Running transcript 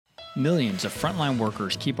Millions of frontline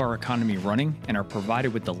workers keep our economy running and are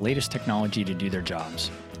provided with the latest technology to do their jobs.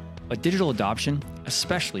 But digital adoption,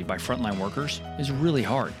 especially by frontline workers, is really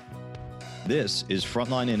hard. This is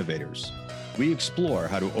Frontline Innovators. We explore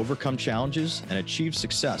how to overcome challenges and achieve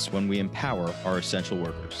success when we empower our essential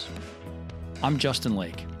workers. I'm Justin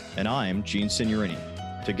Lake. And I'm Gene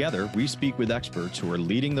Signorini. Together, we speak with experts who are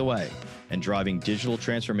leading the way and driving digital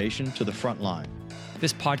transformation to the front line.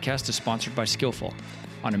 This podcast is sponsored by Skillful,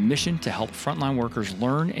 on a mission to help frontline workers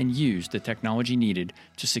learn and use the technology needed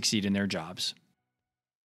to succeed in their jobs.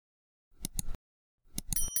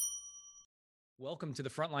 Welcome to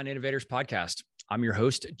the Frontline Innovators podcast. I'm your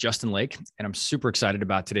host, Justin Lake, and I'm super excited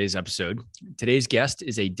about today's episode. Today's guest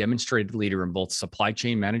is a demonstrated leader in both supply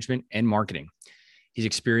chain management and marketing. He's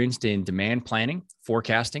experienced in demand planning,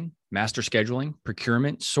 forecasting, master scheduling,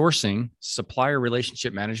 procurement, sourcing, supplier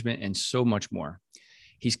relationship management, and so much more.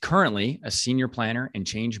 He's currently a senior planner and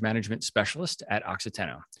change management specialist at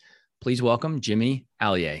Oxiteno. Please welcome Jimmy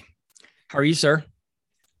Allier. How are you, sir?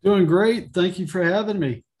 Doing great. Thank you for having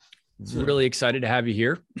me. Really excited to have you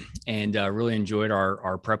here, and really enjoyed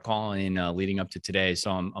our prep call and leading up to today.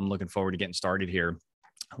 So I'm looking forward to getting started here.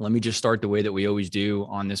 Let me just start the way that we always do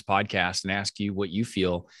on this podcast and ask you what you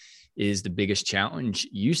feel is the biggest challenge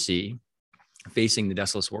you see facing the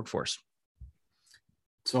deskless workforce.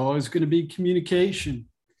 It's always going to be communication.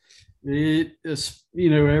 It is,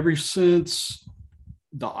 ever since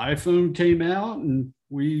the iPhone came out and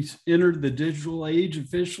we entered the digital age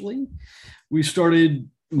officially, we started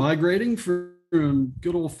migrating from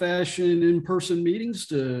good old-fashioned in-person meetings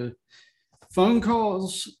to phone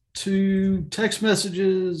calls to text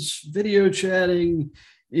messages, video chatting,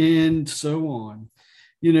 and so on.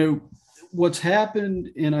 What's happened,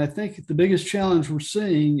 and I think the biggest challenge we're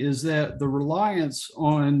seeing is that the reliance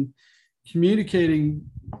on communicating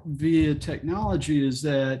via technology is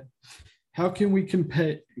that how can we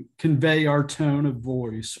convey our tone of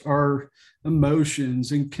voice, our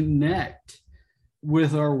emotions, and connect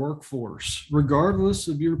with our workforce, regardless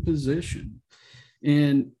of your position,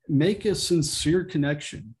 and make a sincere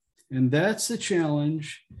connection. And that's the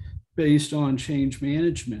challenge based on change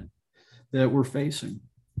management that we're facing.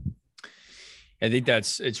 I think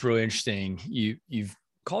it's really interesting. You've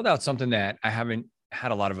called out something that I haven't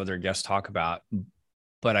had a lot of other guests talk about,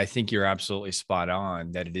 but I think you're absolutely spot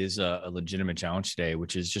on that it is a legitimate challenge today,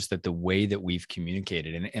 which is just that the way that we've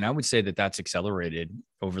communicated. And I would say that that's accelerated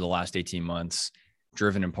over the last 18 months,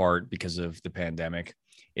 driven in part because of the pandemic.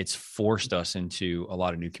 It's forced us into a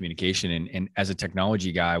lot of new communication. And as a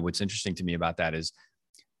technology guy, what's interesting to me about that is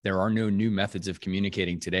there are no new methods of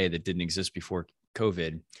communicating today that didn't exist before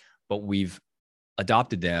COVID, but we've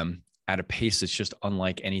adopted them at a pace that's just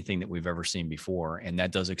unlike anything that we've ever seen before. And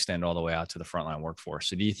that does extend all the way out to the frontline workforce.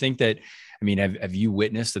 So do you think that, have you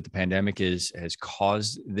witnessed that the pandemic has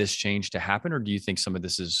caused this change to happen? Or do you think some of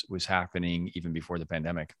this was happening even before the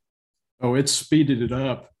pandemic? Oh, it's speeded it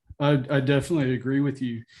up. I definitely agree with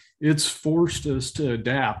you. It's forced us to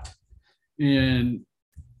adapt, and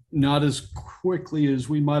not as quickly as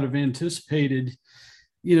we might have anticipated,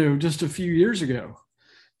 just a few years ago.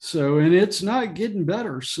 So, and it's not getting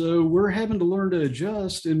better. So we're having to learn to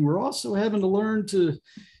adjust, and we're also having to learn to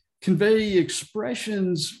convey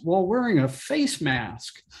expressions while wearing a face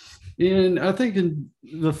mask. And I think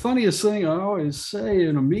the funniest thing I always say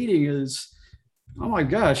in a meeting is, oh my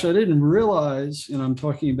gosh, I didn't realize, and I'm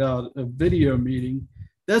talking about a video meeting,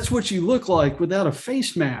 that's what you look like without a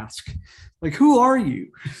face mask. Like, who are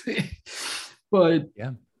you? But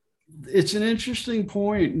yeah, it's an interesting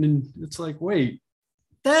point, and it's like, wait,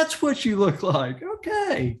 that's what you look like.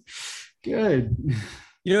 Okay, good.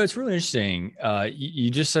 It's really interesting.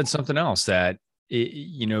 You just said something else that,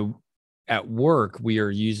 at work, we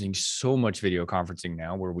are using so much video conferencing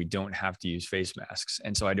now where we don't have to use face masks.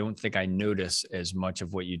 And so I don't think I notice as much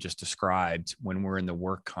of what you just described when we're in the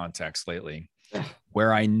work context lately.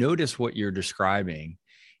 Where I notice what you're describing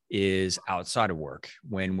is outside of work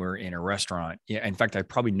when we're in a restaurant. Yeah, in fact, I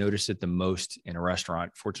probably noticed it the most in a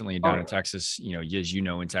restaurant. Fortunately, down in Texas, as you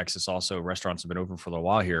know, in Texas also, restaurants have been open for a little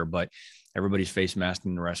while here, but everybody's face masked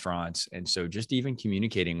in the restaurants. And so just even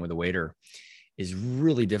communicating with a waiter is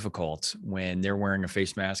really difficult when they're wearing a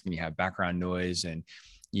face mask and you have background noise, and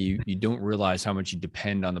you don't realize how much you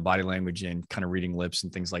depend on the body language and kind of reading lips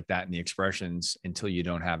and things like that and the expressions until you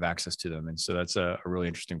don't have access to them. And so that's a really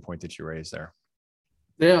interesting point that you raised there.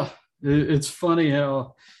 Yeah, it's funny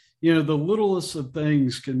how, the littlest of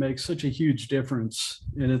things can make such a huge difference.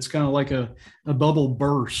 And it's kind of like a bubble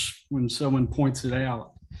burst when someone points it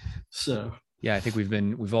out. So Yeah, I think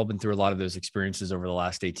we've all been through a lot of those experiences over the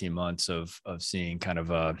last 18 months of seeing kind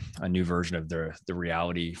of a new version of the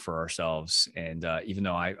reality for ourselves. And even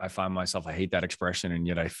though I find myself, I hate that expression, and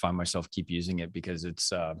yet I find myself keep using it because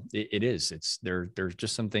it's there's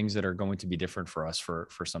just some things that are going to be different for us for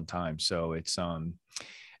some time. So it's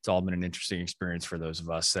all been an interesting experience for those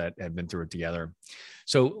of us that have been through it together.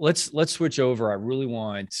 So let's switch over. I really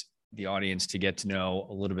want the audience to get to know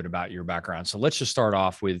a little bit about your background. So let's just start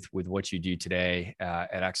off with what you do today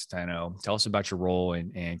at Accentano. Tell us about your role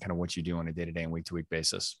and kind of what you do on a day-to-day and week-to-week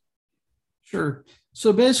basis. Sure.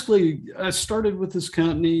 So basically, I started with this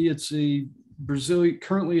company. It's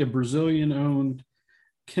currently a Brazilian-owned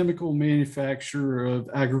chemical manufacturer of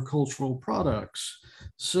agricultural products.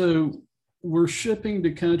 So we're shipping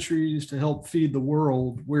to countries to help feed the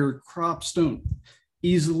world where crops don't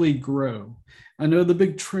easily grow. I know the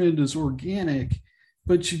big trend is organic,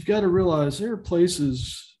 but you've got to realize there are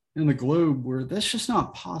places in the globe where that's just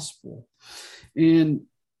not possible. And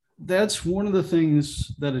that's one of the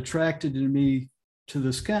things that attracted me to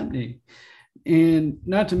this company. And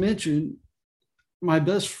not to mention, my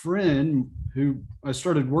best friend, who I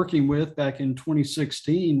started working with back in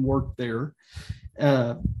 2016, worked there.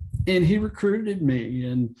 And he recruited me,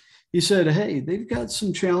 and he said, "Hey, they've got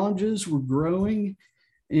some challenges. We're growing."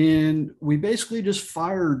 And we basically just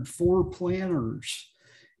fired 4 planners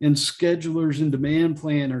and schedulers and demand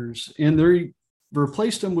planners, and they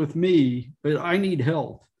replaced them with me, but I need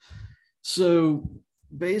help. So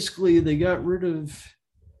basically, they got rid of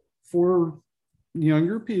 4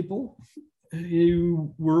 younger people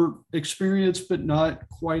who were experienced, but not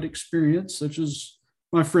quite experienced, such as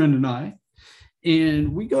my friend and I.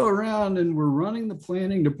 And we go around and we're running the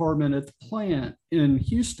planning department at the plant in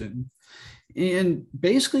Houston, and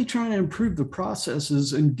basically trying to improve the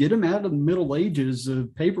processes and get them out of the Middle Ages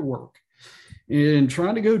of paperwork, and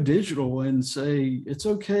trying to go digital and say, it's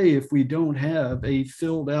okay if we don't have a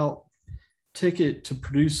filled out ticket to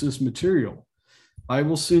produce this material. I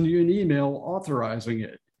will send you an email authorizing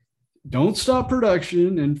it. Don't stop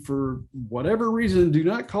production. And for whatever reason, do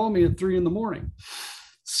not call me at 3 a.m.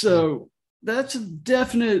 So that's a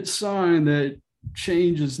definite sign that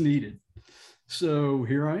change is needed. So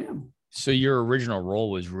here I am. So your original role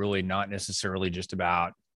was really not necessarily just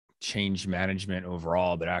about change management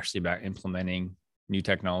overall, but actually about implementing new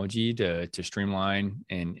technology to streamline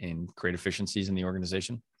and create efficiencies in the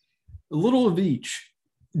organization? A little of each.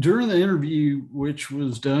 During the interview, which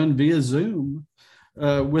was done via Zoom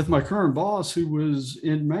with my current boss, who was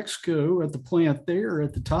in Mexico at the plant there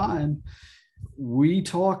at the time, we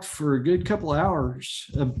talked for a good couple hours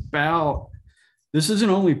about, this isn't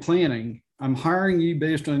only planning. I'm hiring you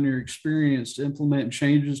based on your experience to implement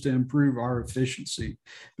changes to improve our efficiency,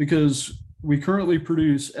 because we currently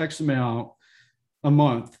produce X amount a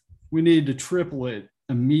month. We need to triple it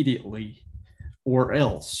immediately or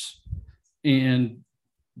else. And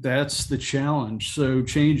that's the challenge. So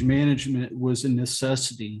change management was a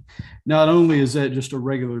necessity. Not only is that just a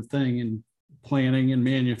regular thing in planning and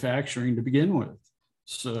manufacturing to begin with.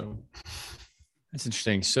 So that's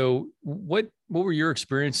interesting. So what were your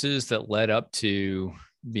experiences that led up to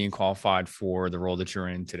being qualified for the role that you're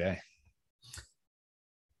in today?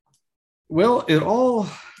 Well, it all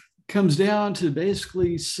comes down to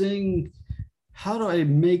basically seeing, how do I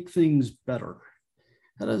make things better?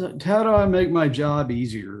 How do I make my job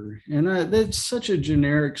easier? And that's such a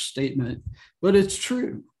generic statement, but it's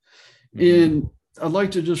true. Mm-hmm. And I'd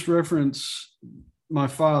like to just reference my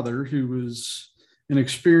father, who was an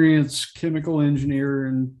experienced chemical engineer,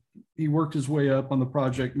 and he worked his way up on the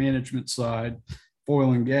project management side,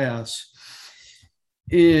 oil and gas.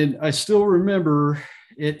 And I still remember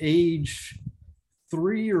at age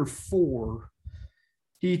 3 or 4,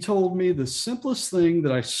 he told me the simplest thing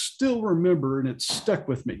that I still remember, and it stuck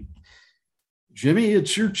with me. Jimmy,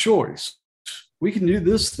 it's your choice. We can do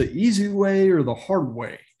this the easy way or the hard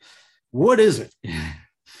way. What is it?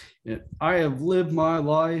 And I have lived my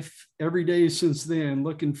life every day since then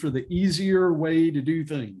looking for the easier way to do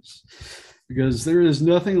things, because there is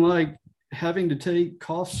nothing like having to take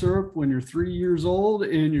cough syrup when you're 3 years old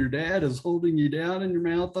and your dad is holding you down and your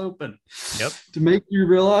mouth open. Yep. To make you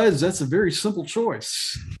realize that's a very simple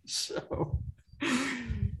choice. So,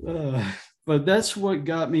 but that's what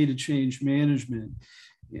got me to change management.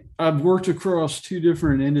 I've worked across 2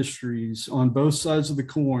 different industries on both sides of the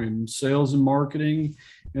coin, sales and marketing,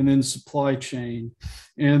 and then supply chain.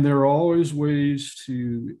 And there are always ways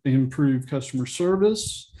to improve customer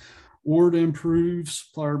service or to improve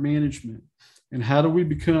supplier management. And how do we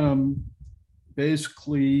become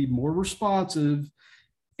basically more responsive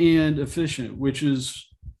and efficient, which is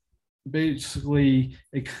basically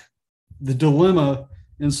the dilemma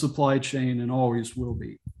in supply chain and always will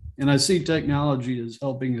be. And I see technology as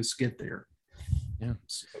helping us get there. Yeah.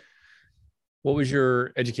 What was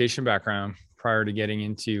your education background prior to getting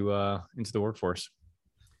into the workforce?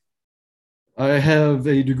 I have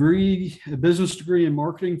a business degree in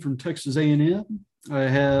marketing from Texas A&M. I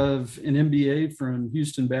have an MBA from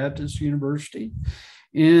Houston Baptist University,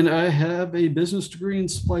 and I have a business degree in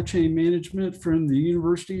supply chain management from the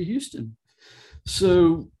University of Houston.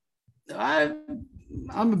 So I'm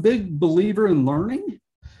a big believer in learning.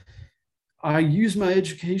 I use my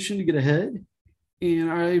education to get ahead,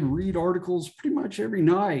 and I read articles pretty much every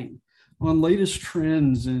night on latest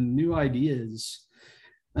trends and new ideas.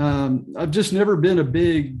 I've just never been a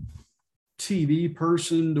big TV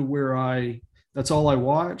person to where that's all I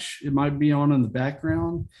watch. It might be on in the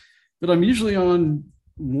background, but I'm usually on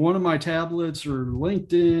one of my tablets or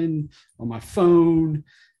LinkedIn on my phone,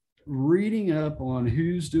 reading up on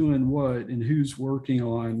who's doing what and who's working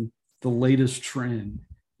on the latest trend.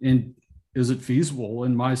 And is it feasible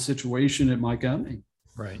in my situation at my company?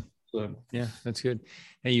 Right. So, yeah, that's good.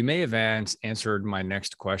 Hey, you may have answered my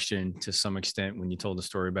next question to some extent when you told the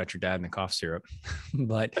story about your dad and the cough syrup.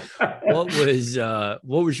 But what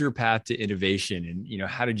was your path to innovation, and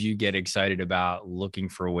how did you get excited about looking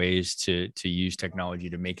for ways to use technology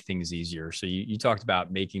to make things easier? So you talked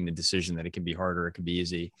about making the decision that it can be harder, it can be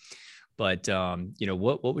easy, but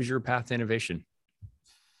what was your path to innovation?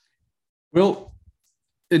 Well,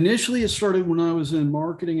 initially it started when I was in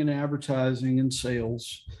marketing and advertising and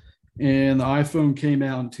sales. And the iPhone came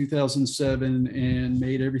out in 2007 and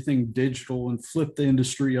made everything digital and flipped the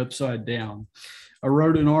industry upside down. I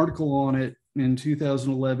wrote an article on it in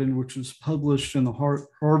 2011, which was published in the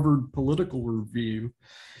Harvard Political Review.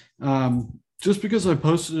 Just because I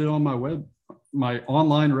posted it on my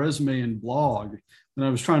online resume and blog, and I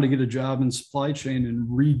was trying to get a job in supply chain and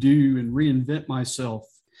redo and reinvent myself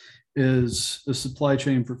as a supply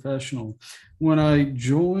chain professional. When I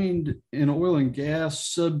joined an oil and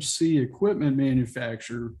gas subsea equipment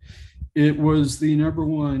manufacturer, it was the number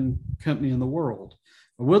one company in the world.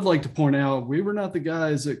 I would like to point out, we were not the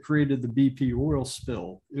guys that created the BP oil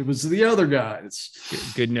spill. It was the other guys.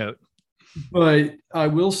 Good note. But I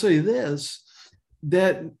will say this,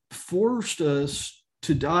 that forced us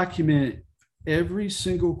to document every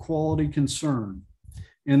single quality concern.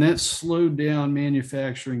 And that slowed down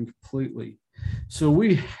manufacturing completely. So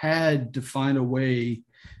we had to find a way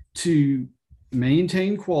to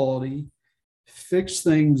maintain quality, fix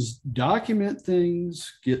things, document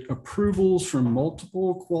things, get approvals from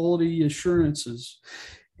multiple quality assurances,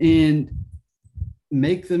 and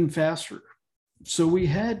make them faster. So we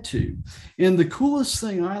had to. And the coolest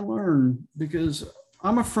thing I learned, because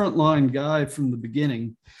I'm a frontline guy from the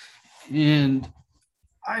beginning, and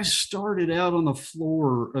I started out on the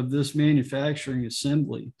floor of this manufacturing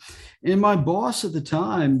assembly, and my boss at the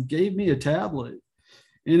time gave me a tablet,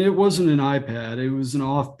 and it wasn't an iPad. It was an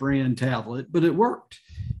off-brand tablet, but it worked.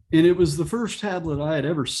 And it was the first tablet I had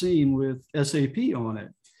ever seen with SAP on it.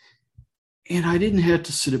 And I didn't have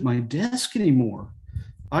to sit at my desk anymore.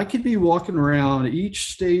 I could be walking around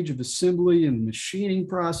each stage of assembly and machining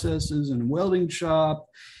processes and welding shop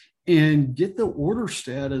and get the order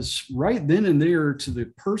status right then and there to the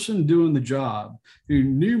person doing the job who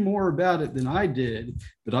knew more about it than I did,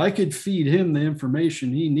 but I could feed him the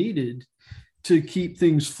information he needed to keep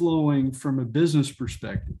things flowing from a business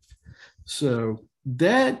perspective. So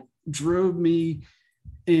that drove me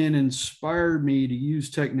and inspired me to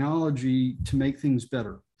use technology to make things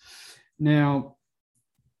better. Now,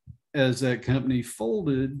 as that company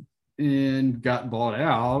folded and got bought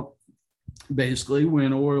out, basically,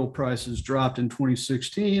 when oil prices dropped in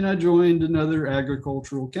 2016, I joined another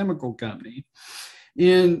agricultural chemical company.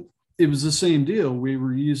 And it was the same deal. We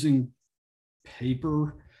were using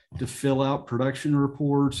paper to fill out production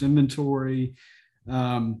reports, inventory.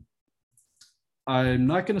 I'm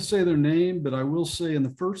not going to say their name, but I will say in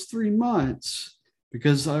the first 3 months,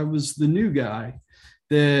 because I was the new guy,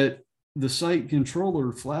 that the site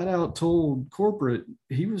controller flat out told corporate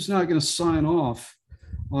he was not going to sign off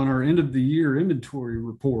on our end of the year inventory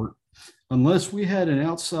report unless we had an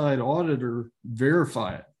outside auditor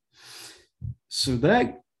verify it. So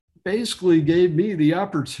that basically gave me the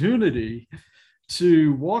opportunity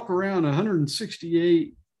to walk around a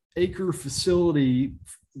 168-acre facility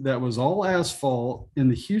that was all asphalt in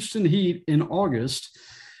the Houston heat in August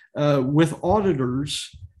with auditors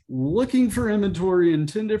looking for inventory in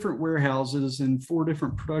 10 different warehouses and 4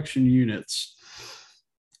 different production units.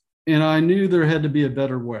 And I knew there had to be a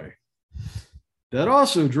better way. That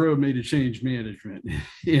also drove me to change management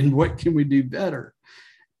and what can we do better?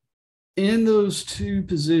 in those two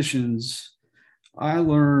positions, I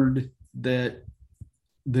learned that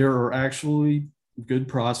there are actually good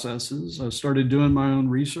processes. I started doing my own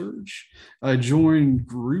research. I joined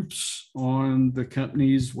groups on the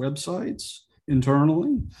company's websites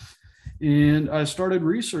internally. And I started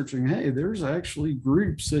researching, hey, there's actually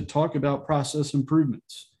groups that talk about process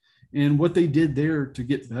improvements and what they did there to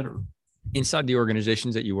get better. Inside the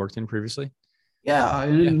organizations that you worked in previously? Yeah,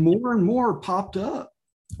 and more popped up.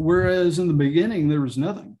 Whereas in the beginning, there was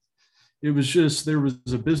nothing. It was just, there was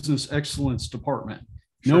a business excellence department.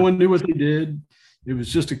 Sure. No one knew what they did. It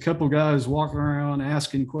was just a couple of guys walking around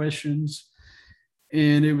asking questions.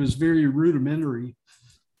 And it was very rudimentary.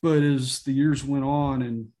 But as the years went on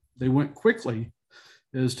and they went quickly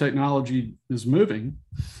as technology is moving,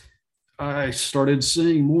 I started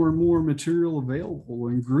seeing more and more material available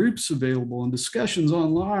and groups available and discussions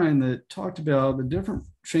online that talked about the different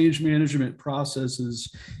change management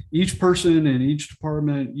processes each person and each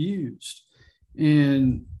department used.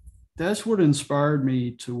 And that's what inspired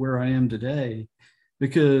me to where I am today,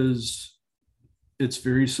 because it's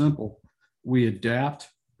very simple. We adapt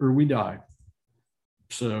or we die.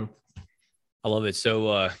 So I love it.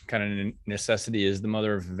 So kind of necessity is the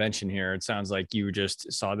mother of invention here. It sounds like you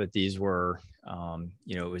just saw that these were,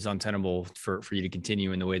 it was untenable for you to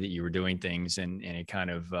continue in the way that you were doing things. And it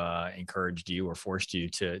kind of encouraged you or forced you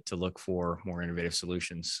to look for more innovative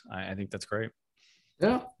solutions. I think that's great.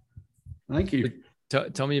 Yeah. Thank you.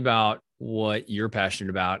 Tell me about what you're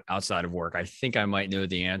passionate about outside of work. I think I might know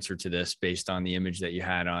the answer to this based on the image that you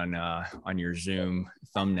had on your Zoom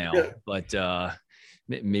thumbnail, but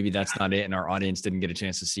maybe that's not it, and our audience didn't get a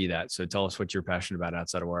chance to see that. So tell us what you're passionate about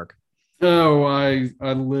outside of work. Oh, I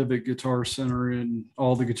live at Guitar Center and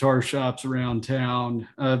all the guitar shops around town.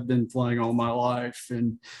 I've been playing all my life,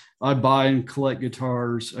 and I buy and collect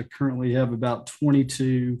guitars. I currently have about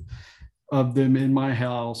 22 of them in my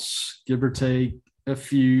house, give or take a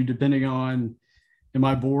few, depending on, am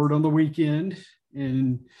I bored on the weekend?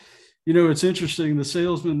 And, it's interesting. The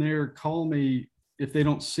salesmen there call me if they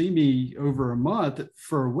don't see me over a month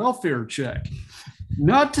for a welfare check,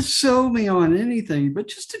 not to sell me on anything, but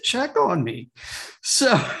just to check on me.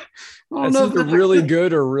 So I don't know if they're really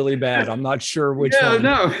good or really bad. I'm not sure which one.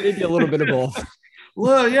 No. Maybe a little bit of both.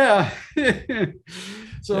 Well, yeah.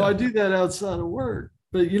 So I do that outside of work.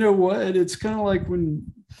 But you know what? It's kind of like when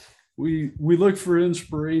we look for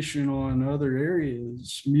inspiration on other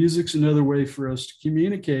areas. Music's another way for us to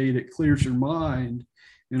communicate. It clears your mind.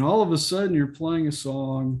 And all of a sudden you're playing a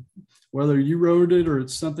song, whether you wrote it or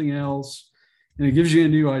it's something else, and it gives you a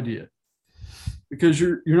new idea because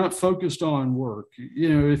you're not focused on work.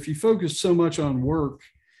 If you focus so much on work,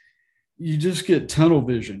 you just get tunnel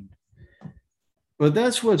vision. But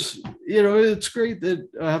that's what's, it's great that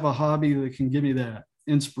I have a hobby that can give me that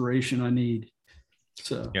inspiration I need.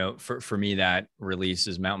 So, for me, that release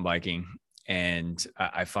is mountain biking. And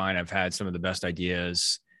I find I've had some of the best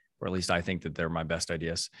ideas, or at least I think that they're my best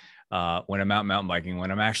ideas, when I'm out mountain biking,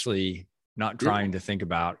 when I'm actually not trying to think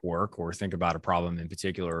about work or think about a problem in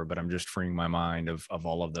particular, but I'm just freeing my mind of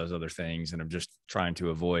all of those other things. And I'm just trying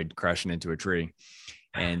to avoid crashing into a tree.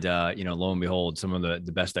 And, lo and behold, some of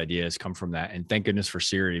the best ideas come from that. And thank goodness for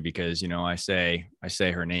Siri, because, I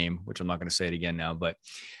say her name, which I'm not going to say it again now, but,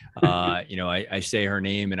 I say her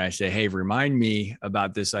name and I say, hey, remind me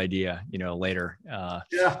about this idea, later.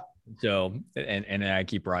 So, and I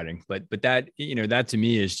keep writing, but that, that to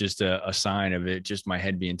me is just a sign of it, just my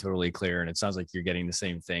head being totally clear. And it sounds like you're getting the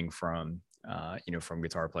same thing from from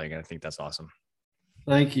guitar playing. And I think that's awesome.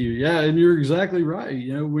 Thank you. Yeah. And you're exactly right.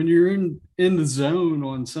 When you're in the zone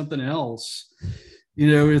on something else,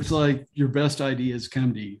 it's like your best ideas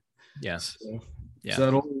come to you. Yes. So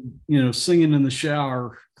that old, singing in the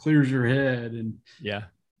shower clears your head, and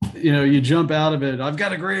you jump out of it. I've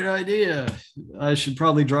got a great idea. I should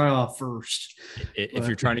probably dry off first. If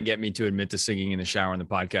you're trying to get me to admit to singing in the shower on the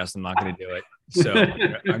podcast, I'm not going to do it. So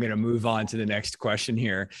I'm going to move on to the next question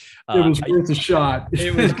here. It was worth a shot.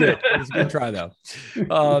 It was good. It was a good try though.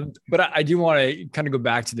 But I do want to kind of go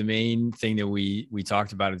back to the main thing that we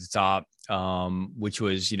talked about at the top, which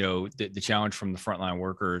was, the challenge from the frontline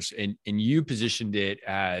workers, and you positioned it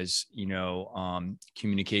as,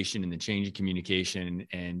 communication and the change in communication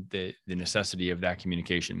and the necessity of that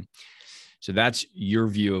communication. So that's your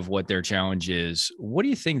view of what their challenge is. What do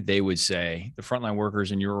you think they would say, the frontline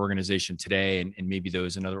workers in your organization today, and maybe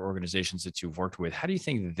those in other organizations that you've worked with? How do you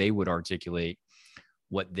think they would articulate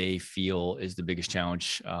what they feel is the biggest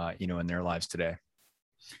challenge, in their lives today?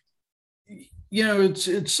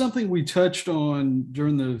 It's something we touched on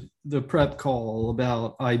during the prep call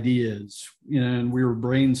about ideas, and we were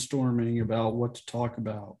brainstorming about what to talk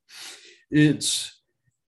about. It's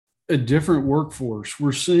a different workforce.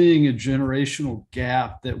 We're seeing a generational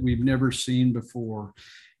gap that we've never seen before.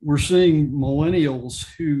 We're seeing millennials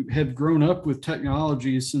who have grown up with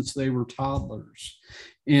technology since they were toddlers,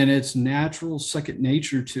 and it's natural second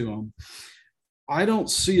nature to them. I don't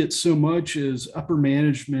see it so much as upper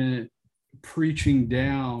management preaching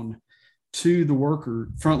down to the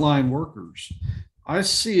frontline workers. I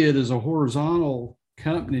see it as a horizontal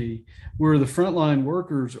company where the frontline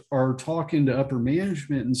workers are talking to upper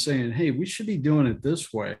management and saying, hey, we should be doing it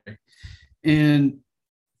this way. And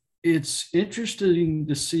it's interesting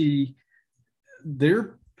to see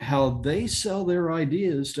how they sell their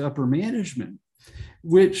ideas to upper management,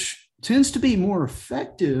 which tends to be more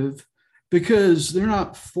effective because they're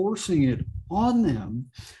not forcing it on them.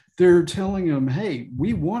 They're telling them, hey,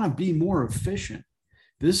 we want to be more efficient.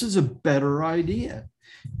 This is a better idea.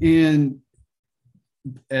 And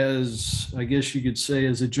as I guess you could say,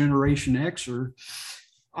 as a Generation Xer,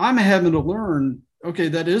 I'm having to learn, okay,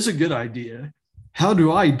 that is a good idea. How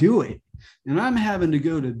do I do it? And I'm having to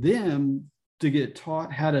go to them to get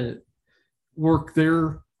taught how to work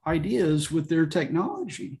their ideas with their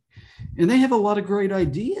technology. And they have a lot of great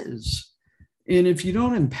ideas. And if you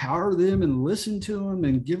don't empower them and listen to them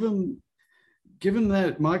and give them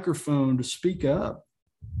that microphone to speak up,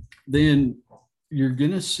 then you're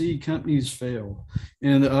going to see companies fail.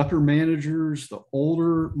 And the upper managers, the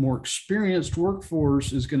older, more experienced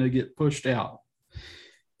workforce is going to get pushed out.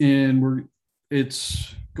 And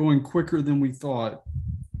it's going quicker than we thought.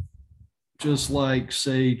 Just like,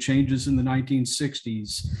 say, changes in the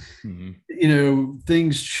 1960s. Mm-hmm.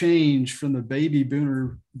 Things change from the baby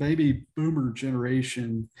boomer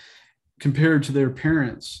generation compared to their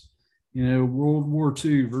parents. World War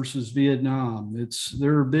II versus Vietnam.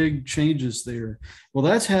 There are big changes there. Well,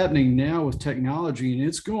 that's happening now with technology, and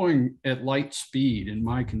it's going at light speed in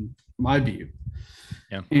my view.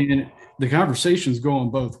 Yeah. And the conversation's going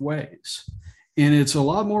both ways. And it's a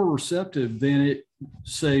lot more receptive than it,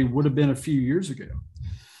 say, would have been a few years ago.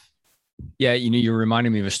 Yeah, you're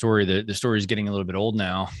reminding me of a story. The story is getting a little bit old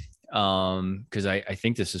now, because I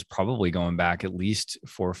think this is probably going back at least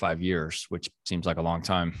 4 or 5 years, which seems like a long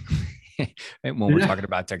time when we're talking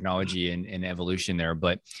about technology and evolution there.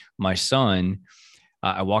 But my son,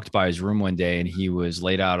 I walked by his room one day and he was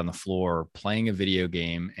laid out on the floor playing a video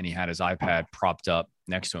game, and he had his iPad propped up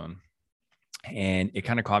next to him. And it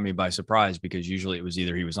kind of caught me by surprise, because usually it was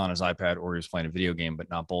either he was on his iPad or he was playing a video game, but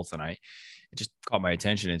not both. And it just caught my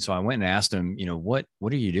attention. And so I went and asked him, what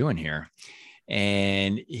are you doing here?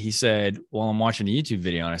 And he said, well, I'm watching a YouTube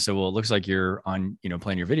video. And I said, well, it looks like you're on,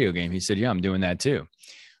 playing your video game. He said, yeah, I'm doing that too.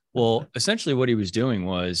 Well, essentially what he was doing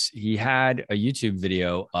was he had a YouTube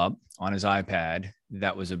video up on his iPad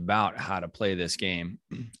that was about how to play this game.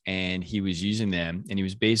 And he was using them, and he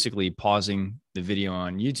was basically pausing the video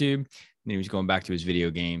on YouTube, and he was going back to his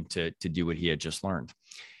video game to do what he had just learned.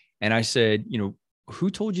 And I said, who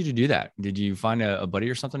told you to do that? Did you find a buddy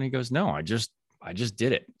or something? He goes, no, I just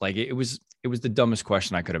did it. Like it was the dumbest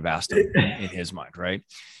question I could have asked him in his mind. Right.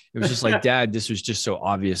 It was just like, Dad, this was just so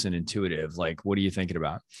obvious and intuitive. Like, what are you thinking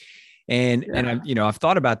about? And I've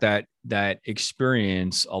thought about that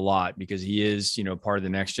experience a lot, because he is, part of the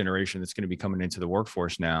next generation that's going to be coming into the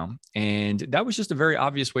workforce now. And that was just a very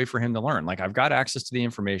obvious way for him to learn. Like, I've got access to the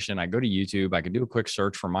information. I go to YouTube, I could do a quick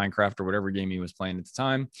search for Minecraft or whatever game he was playing at the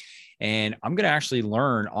time. And I'm going to actually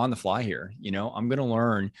learn on the fly here. I'm going to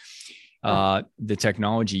learn the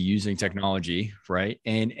technology using technology. Right.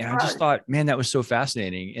 And I just thought, man, that was so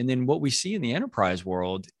fascinating. And then what we see in the enterprise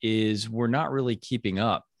world is we're not really keeping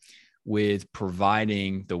up with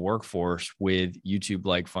providing the workforce with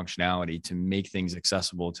YouTube-like functionality to make things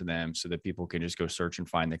accessible to them so that people can just go search and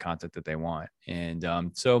find the content that they want. And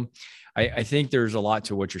so I think there's a lot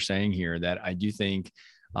to what you're saying here, that I do think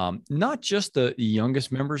not just the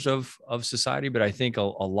youngest members of society, but I think a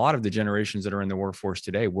lot of the generations that are in the workforce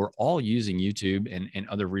today, we're all using YouTube and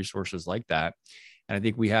other resources like that. And I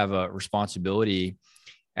think we have a responsibility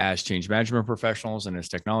as change management professionals and as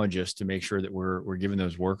technologists to make sure that we're giving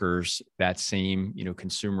those workers that same,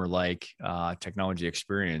 consumer-like technology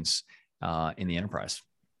experience in the enterprise.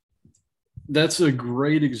 That's a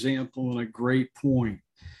great example and a great point.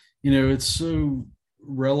 It's so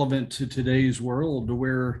relevant to today's world, to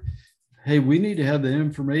where, hey, we need to have the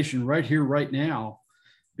information right here, right now,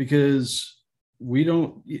 because we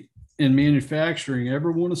don't, in manufacturing,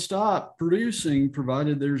 ever want to stop producing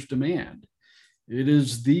provided there's demand. It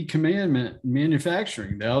is the commandment in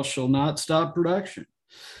manufacturing, thou shalt not stop production.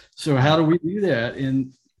 So how do we do that?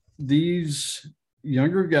 And these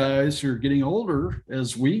younger guys who are getting older,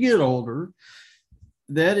 as we get older,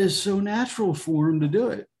 that is so natural for them to do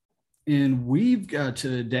it. And we've got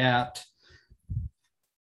to adapt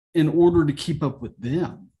in order to keep up with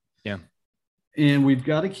them. Yeah. And we've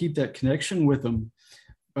got to keep that connection with them.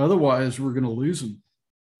 Otherwise, we're going to lose them.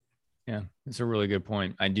 Yeah, that's a really good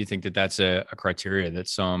point. I do think that that's a criteria that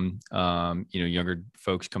some, younger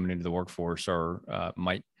folks coming into the workforce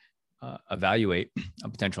might evaluate a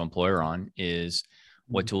potential employer on is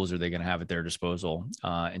what tools are they going to have at their disposal?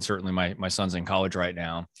 And certainly my son's in college right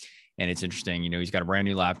now, and it's interesting, he's got a brand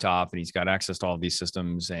new laptop and he's got access to all of these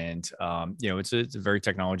systems, and, it's a very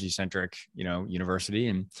technology centric, university.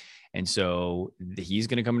 And so he's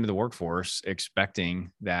going to come into the workforce expecting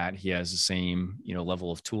that he has the same,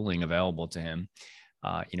 level of tooling available to him,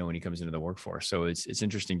 when he comes into the workforce. So it's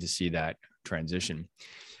interesting to see that transition.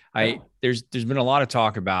 There's been a lot of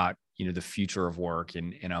talk about, the future of work,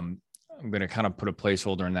 and I'm going to kind of put a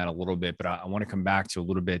placeholder in that a little bit, but I want to come back to a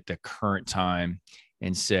little bit the current time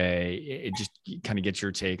and say, it just kind of get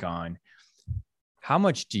your take on how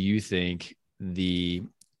much do you think the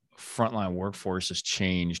frontline workforce has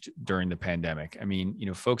changed during the pandemic? I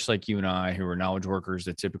mean, folks like you and I who are knowledge workers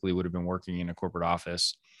that typically would have been working in a corporate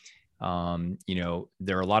office,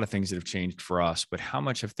 there are a lot of things that have changed for us, but how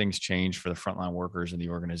much have things changed for the frontline workers in the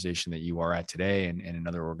organization that you are at today and in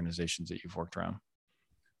other organizations that you've worked around?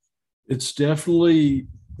 It's definitely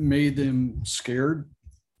made them scared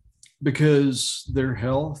because their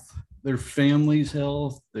health, their family's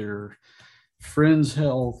health, their friends'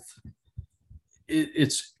 health,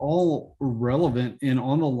 it's all relevant and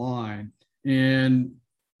on the line. And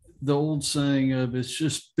the old saying of it's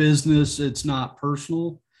just business, it's not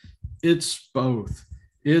personal. It's both.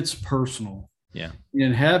 It's personal. Yeah.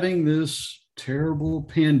 And having this terrible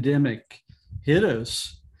pandemic hit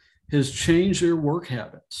us has changed their work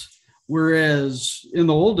habits. Whereas in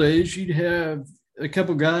the old days, you'd have a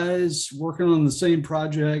couple guys working on the same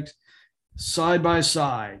project side by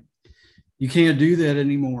side. You can't do that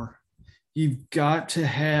anymore. You've got to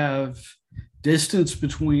have distance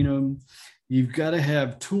between them. You've got to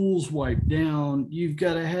have tools wiped down. You've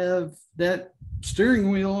got to have that steering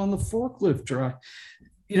wheel on the forklift dry,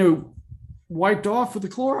 wiped off with a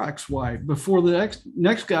Clorox wipe before the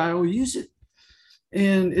next guy will use it.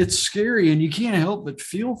 And it's scary, and you can't help but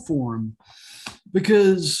feel for them,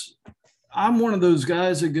 because I'm one of those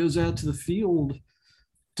guys that goes out to the field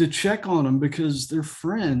to check on them because they're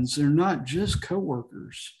friends. They're not just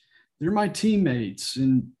coworkers. They're my teammates,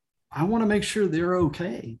 and I want to make sure they're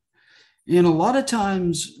okay. And a lot of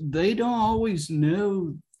times they don't always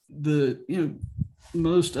know the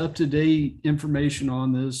most up-to-date information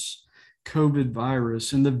on this COVID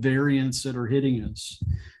virus and the variants that are hitting us.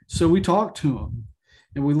 So we talk to them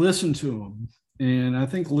and we listen to them. And I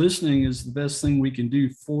think listening is the best thing we can do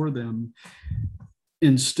for them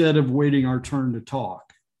instead of waiting our turn to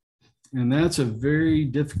talk. And that's a very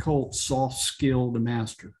difficult soft skill to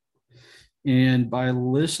master. And by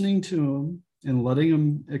listening to them and letting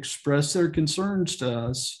them express their concerns to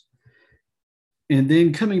us, and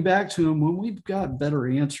then coming back to them when we've got better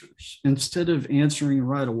answers instead of answering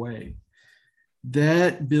right away,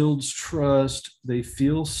 that builds trust. They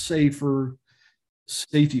feel safer.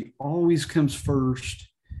 Safety always comes first.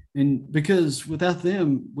 And because without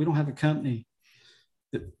them, we don't have a company.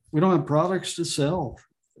 We don't have products to sell.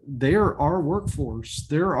 They're our workforce.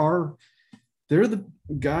 They're the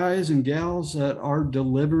guys and gals that are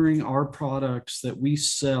delivering our products that we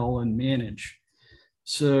sell and manage.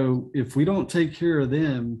 So if we don't take care of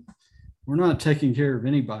them, we're not taking care of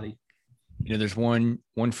anybody. There's one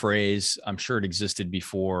phrase, I'm sure it existed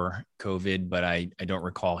before COVID, but I don't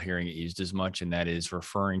recall hearing it used as much. And that is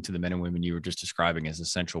referring to the men and women you were just describing as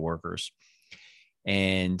essential workers.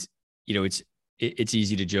 And, it's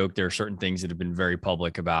easy to joke. There are certain things that have been very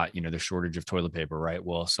public about, the shortage of toilet paper, right?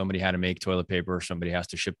 Well, somebody had to make toilet paper. Somebody has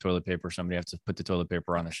to ship toilet paper. Somebody has to put the toilet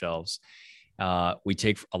paper on the shelves. We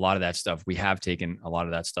take a lot of that stuff. We have taken a lot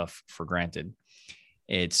of that stuff for granted.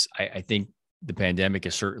 I think the pandemic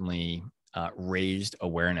has certainly raised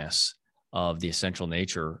awareness of the essential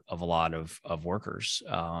nature of a lot of workers,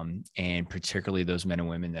 and particularly those men and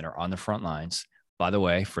women that are on the front lines. By the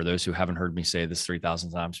way, for those who haven't heard me say this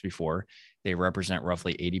 3,000 times before, they represent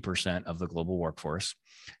roughly 80% of the global workforce.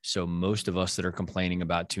 So most of us that are complaining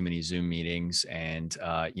about too many Zoom meetings and,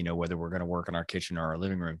 whether we're going to work in our kitchen or our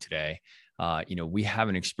living room today, we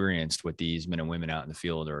haven't experienced what these men and women out in the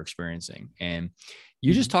field are experiencing. And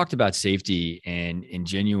you just talked about safety and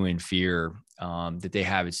genuine fear that they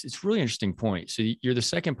have. It's a really interesting point. So you're the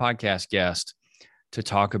second podcast guest to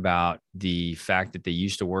talk about the fact that they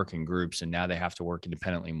used to work in groups and now they have to work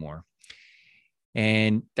independently more.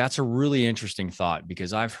 And that's a really interesting thought,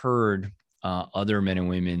 because I've heard other men and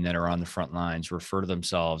women that are on the front lines refer to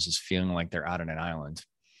themselves as feeling like they're out on an island.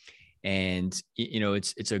 And,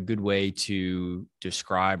 it's a good way to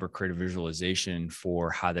describe or create a visualization for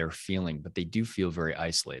how they're feeling, but they do feel very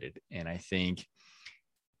isolated. And I think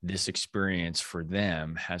this experience for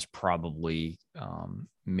them has probably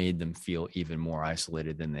made them feel even more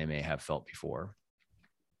isolated than they may have felt before.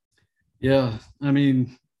 Yeah. I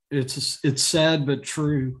mean, it's sad, but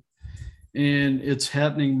true. And it's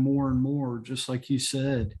happening more and more, just like you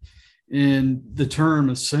said. And the term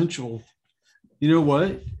essential, you know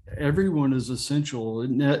what? Everyone is essential.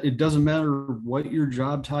 It doesn't matter what your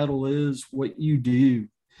job title is, what you do.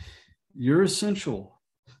 You're essential.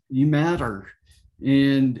 You matter.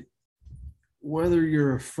 And whether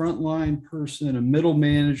you're a frontline person, a middle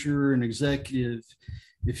manager, an executive,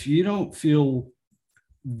 if you don't feel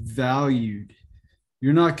valued,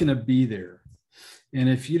 you're not going to be there. And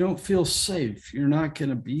if you don't feel safe, you're not going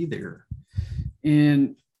to be there.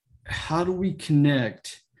 And how do we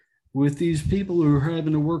connect with these people who are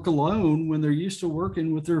having to work alone when they're used to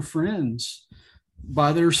working with their friends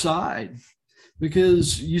by their side?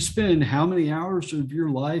 Because you spend how many hours of your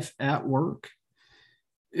life at work?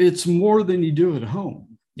 It's more than you do at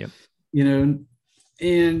home. Yep.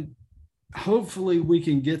 And hopefully we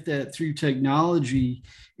can get that through technology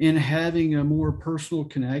and having a more personal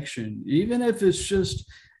connection, even if it's just,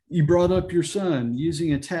 you brought up your son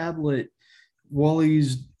using a tablet while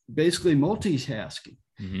he's basically multitasking.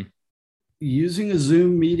 Mm-hmm. Using a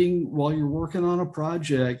Zoom meeting while you're working on a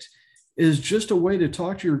project is just a way to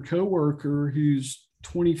talk to your coworker who's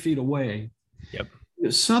 20 feet away. Yep.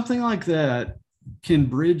 Something like that can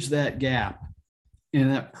bridge that gap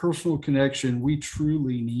and that personal connection we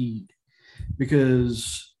truly need,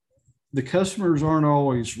 because the customers aren't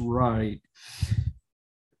always right,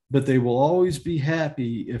 but they will always be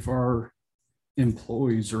happy if our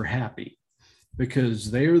employees are happy, because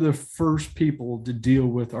they are the first people to deal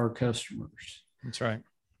with our customers. That's right.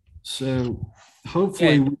 So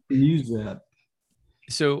hopefully we can use that.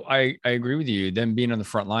 So I agree with you. Them being on the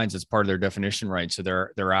front lines, it's part of their definition, right? So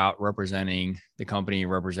they're out representing the company,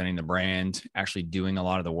 representing the brand, actually doing a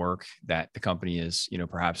lot of the work that the company is,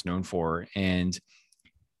 perhaps known for. And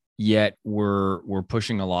yet we're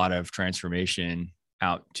pushing a lot of transformation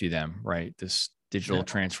out to them, right? This digital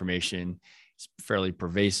transformation is fairly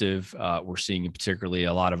pervasive. We're seeing particularly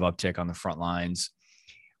a lot of uptick on the front lines,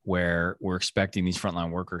 where we're expecting these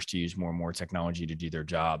frontline workers to use more and more technology to do their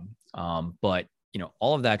job. But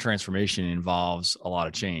all of that transformation involves a lot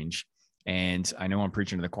of change. And I know I'm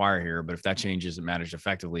preaching to the choir here, but if that change isn't managed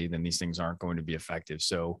effectively, then these things aren't going to be effective.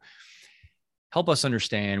 So help us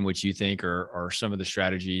understand what you think are some of the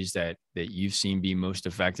strategies that you've seen be most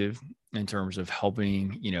effective in terms of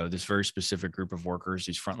helping, this very specific group of workers,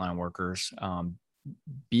 these frontline workers,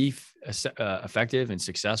 be effective and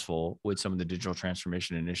successful with some of the digital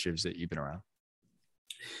transformation initiatives that you've been around.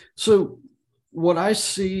 So what I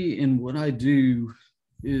see and what I do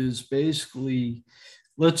is basically,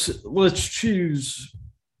 let's choose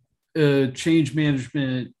a change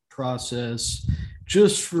management process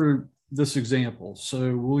just for this example.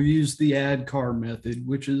 So we'll use the ADKAR method,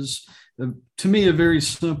 which is to me a very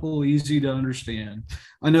simple, easy to understand.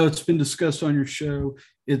 I know it's been discussed on your show.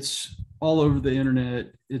 It's all over the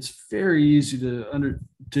internet. It's very easy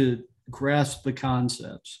to grasp the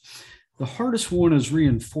concepts. The hardest one is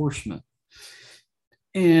reinforcement.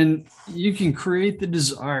 And you can create the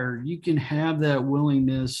desire. You can have that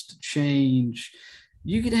willingness to change.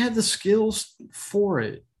 You can have the skills for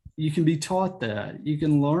it. You can be taught that. You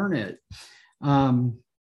can learn it.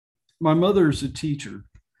 My mother's a teacher,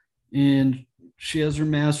 and she has her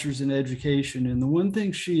master's in education. And the one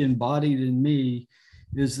thing she embodied in me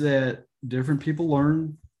is that different people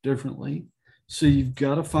learn differently. So you've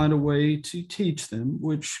got to find a way to teach them,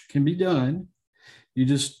 which can be done. You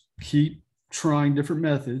just keep trying different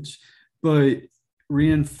methods, but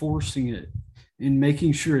reinforcing it and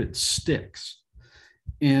making sure it sticks.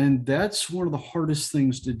 And that's one of the hardest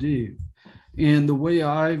things to do. And the way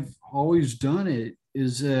I've always done it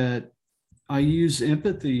is that I use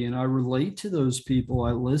empathy and I relate to those people.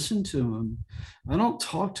 I listen to them. I don't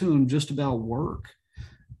talk to them just about work.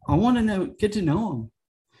 I want to get to know them.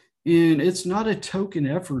 And it's not a token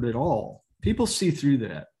effort at all. People see through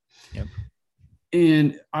that. Yep.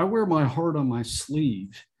 And I wear my heart on my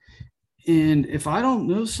sleeve. And if I don't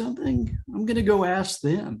know something, I'm going to go ask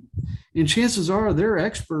them. And chances are they're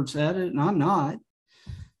experts at it, and I'm not.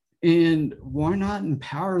 And why not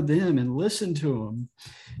empower them and listen to them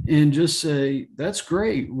and just say, that's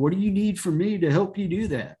great. What do you need from me to help you do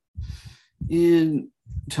that? And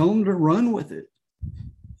tell them to run with it.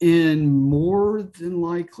 And more than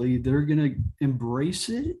likely, they're going to embrace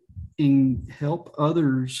it and help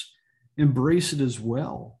others embrace it as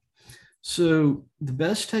well. So the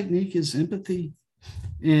best technique is empathy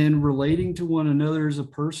and relating to one another as a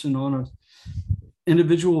person on an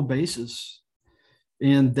individual basis.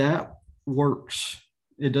 And that works.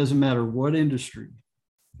 It doesn't matter what industry.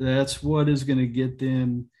 That's what is going to get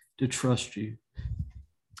them to trust you.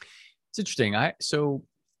 It's interesting.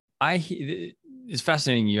 It's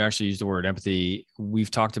fascinating. You actually used the word empathy. We've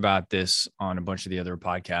talked about this on a bunch of the other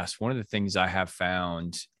podcasts. One of the things I have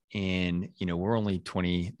found we're only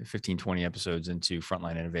 15, 20 episodes into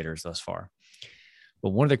Frontline Innovators thus far. But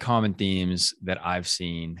one of the common themes that I've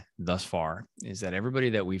seen thus far is that everybody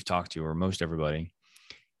that we've talked to, or most everybody,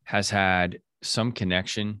 has had some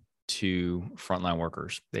connection to frontline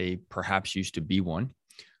workers. They perhaps used to be one,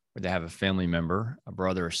 or they have a family member, a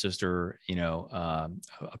brother or sister, a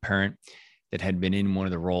parent that had been in one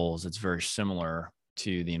of the roles that's very similar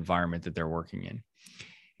to the environment that they're working in.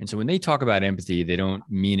 And so when they talk about empathy, they don't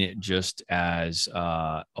mean it just as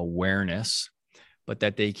awareness, but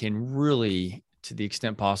that they can really, to the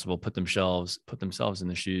extent possible, put themselves in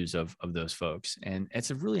the shoes of those folks. And it's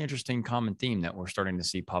a really interesting common theme that we're starting to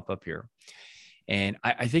see pop up here. And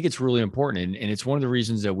I think it's really important. And it's one of the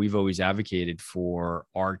reasons that we've always advocated for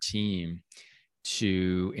our team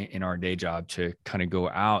to, in our day job, to kind of go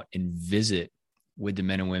out and visit with the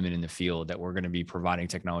men and women in the field that we're going to be providing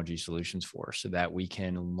technology solutions for, so that we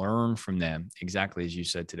can learn from them, exactly as you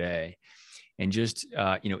said today. And just,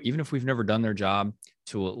 even if we've never done their job,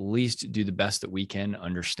 to at least do the best that we can,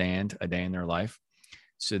 understand a day in their life,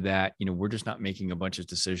 so that, we're just not making a bunch of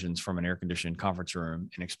decisions from an air-conditioned conference room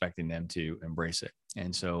and expecting them to embrace it.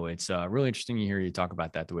 And so it's really interesting to hear you talk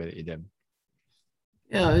about that the way that you did.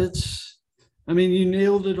 Yeah, you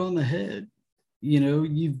nailed it on the head.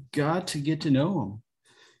 You've got to get to know them,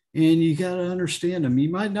 and you got to understand them. You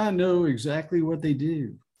might not know exactly what they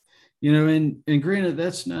do, and granted,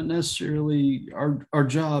 that's not necessarily our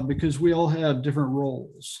job, because we all have different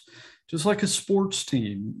roles. Just like a sports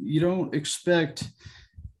team, you don't expect,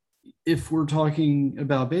 if we're talking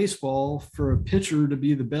about baseball, for a pitcher to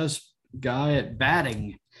be the best guy at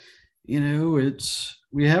batting.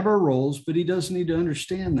 We have our roles, but he does need to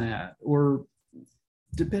understand that, or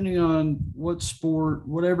depending on what sport,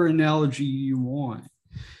 whatever analogy you want,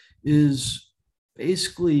 is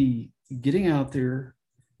basically getting out there,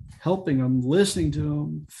 helping them, listening to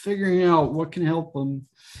them, figuring out what can help them,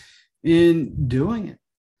 and doing it.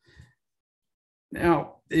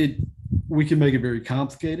 Now, we can make it very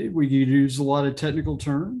complicated. We could use a lot of technical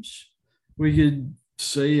terms. We could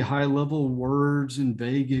say high-level words and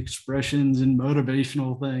vague expressions and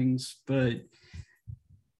motivational things, but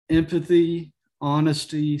empathy,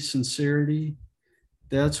 honesty, sincerity,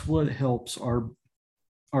 that's what helps our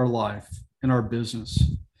life and our business.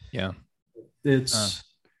 Yeah. It's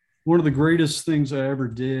one of the greatest things I ever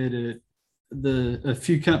did at a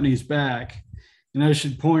few companies back. And I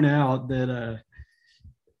should point out that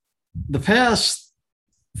the past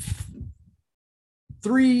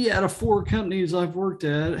 3 out of 4 companies I've worked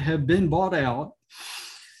at have been bought out,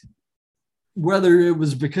 whether it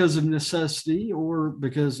was because of necessity or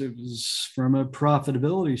because it was from a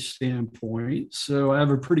profitability standpoint. So I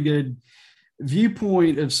have a pretty good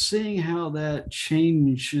viewpoint of seeing how that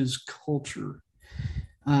changes culture.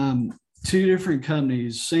 2 different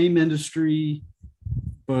companies, same industry,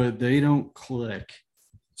 but they don't click.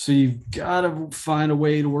 So you've got to find a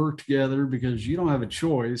way to work together, because you don't have a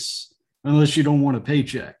choice unless you don't want a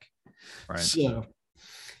paycheck. Right. So,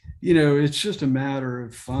 it's just a matter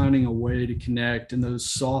of finding a way to connect and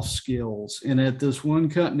those soft skills. And at this one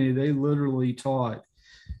company, they literally taught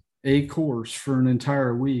a course for an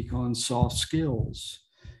entire week on soft skills,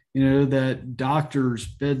 that doctor's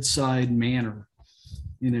bedside manner.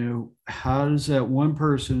 How does that one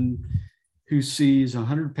person who sees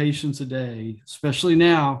 100 patients a day, especially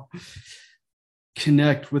now,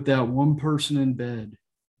 connect with that one person in bed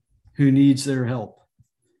who needs their help,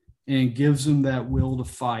 and gives them that will to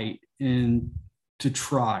fight and to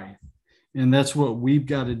try? And that's what we've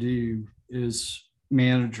got to do as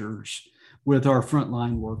managers with our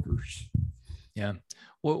frontline workers. Yeah.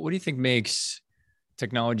 What do you think makes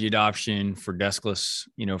technology adoption for deskless,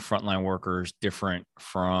 frontline workers different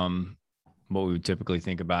from what we would typically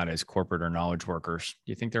think about as corporate or knowledge workers?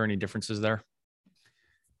 Do you think there are any differences there?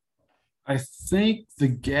 I think the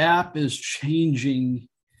gap is changing,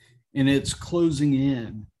 and it's closing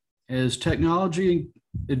in as technology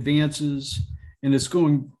advances, and it's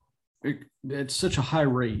going at such a high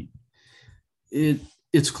rate.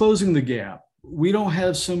 It's closing the gap. We don't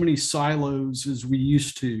have so many silos as we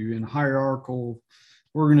used to in hierarchical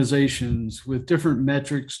organizations with different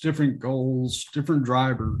metrics, different goals, different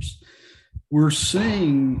drivers. We're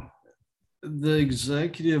seeing the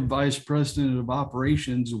executive vice president of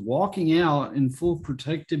operations walking out in full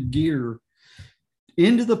protective gear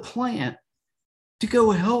into the plant to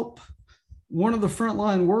go help one of the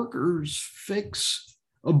frontline workers fix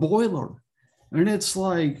a boiler. And it's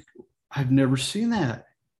like, I've never seen that,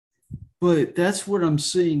 but that's what I'm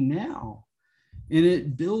seeing now. And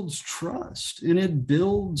it builds trust, and it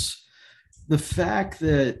builds the fact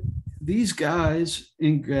that these guys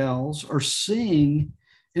and gals are seeing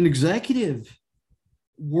an executive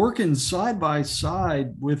working side by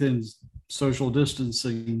side within social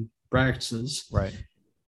distancing practices, right,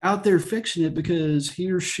 out there fixing it because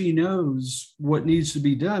he or she knows what needs to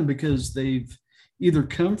be done, because they've either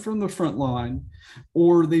come from the front line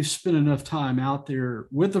or they've spent enough time out there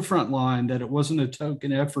with the front line that it wasn't a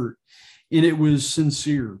token effort and it was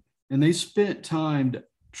sincere. And they spent time to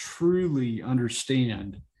truly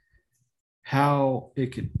understand how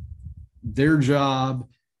it could, their job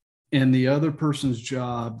and the other person's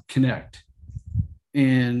job connect.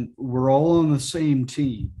 And we're all on the same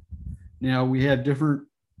team. Now we have different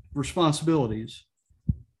responsibilities,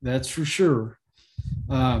 that's for sure.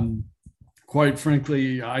 Quite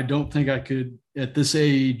frankly, I don't think I could at this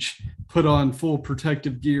age put on full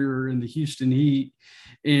protective gear in the Houston heat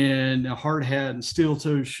and a hard hat and steel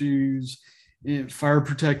toe shoes and fire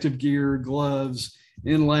protective gear, gloves,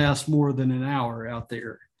 and last more than an hour out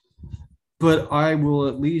there. But I will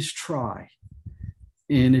at least try.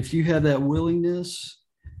 And if you have that willingness,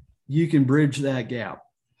 you can bridge that gap.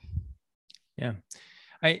 Yeah.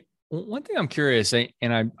 One thing I'm curious, and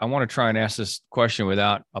I want to try and ask this question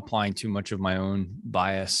without applying too much of my own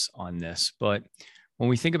bias on this, but when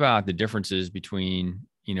we think about the differences between,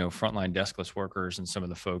 frontline deskless workers and some of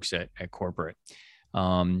the folks at corporate,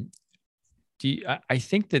 I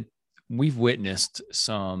think that we've witnessed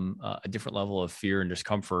a different level of fear and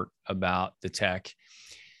discomfort about the tech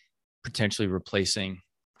potentially replacing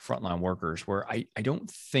frontline workers, where I don't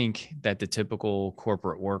think that the typical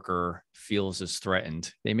corporate worker feels as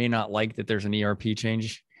threatened. They may not like that there's an ERP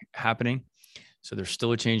change happening, so there's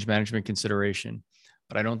still a change management consideration,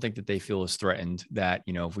 but I don't think that they feel as threatened that,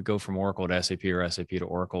 if we go from Oracle to SAP or SAP to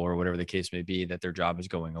Oracle or whatever the case may be, that their job is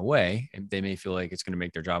going away. And they may feel like it's going to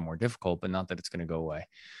make their job more difficult, but not that it's going to go away.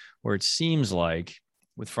 Where it seems like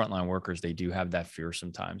with frontline workers, they do have that fear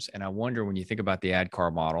sometimes. And I wonder, when you think about the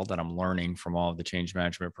ADKAR model that I'm learning from all of the change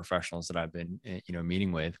management professionals that I've been,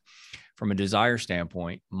 meeting with, from a desire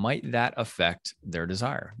standpoint, might that affect their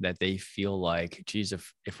desire, that they feel like, geez,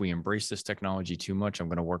 if we embrace this technology too much, I'm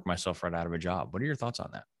going to work myself right out of a job. What are your thoughts on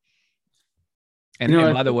that? And,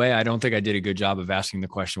 and by the way, I don't think I did a good job of asking the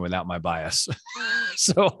question without my bias.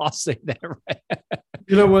 So I'll say that right.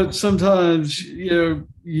 You know what? Sometimes, you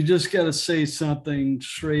just got to say something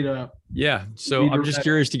straight up. Yeah. So I'm just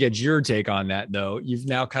curious to get your take on that, though. You've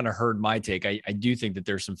now kind of heard my take. I do think that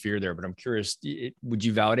there's some fear there, but I'm curious, would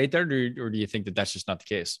you validate that, or do you think that that's just not the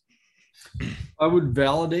case? I would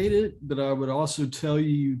validate it, but I would also tell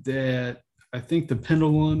you that I think the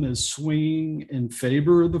pendulum is swinging in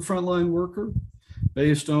favor of the frontline worker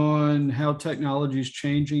based on how technology is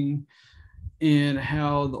changing and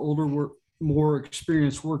how the older, more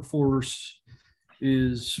experienced workforce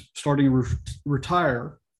is starting to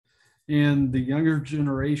retire, and the younger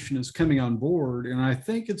generation is coming on board. And I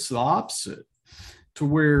think it's the opposite, to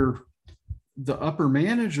where the upper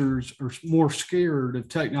managers are more scared of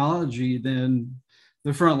technology than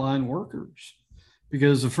the frontline workers,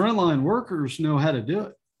 because the frontline workers know how to do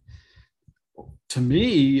it. To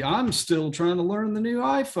me, I'm still trying to learn the new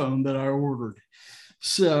iPhone that I ordered.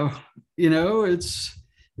 So,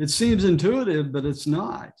 it seems intuitive, but it's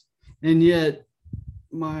not. And yet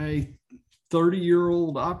my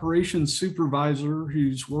 30-year-old operations supervisor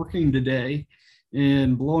who's working today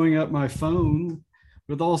and blowing up my phone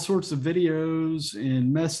with all sorts of videos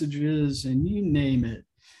and messages and you name it,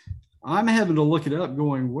 I'm having to look it up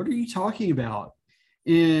going, what are you talking about?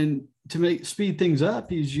 And to speed things up,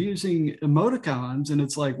 he's using emoticons, and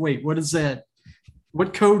it's like, wait, what is that?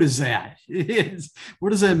 What code is that?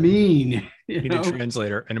 What does that mean? You need a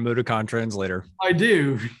translator, an emoticon translator. I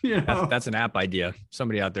do. That's an app idea.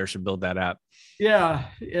 Somebody out there should build that app. Yeah,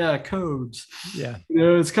 codes. Yeah.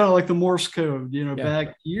 It's kind of like the Morse code,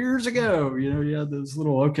 back years ago, you had those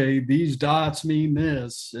little, okay, these dots mean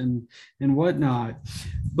this and whatnot.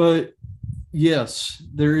 But yes,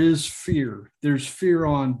 there is fear. There's fear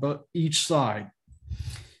on each side.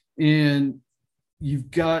 And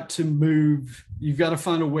you've got to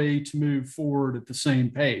find a way to move forward at the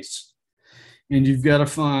same pace. And you've got to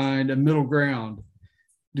find a middle ground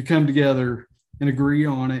to come together and agree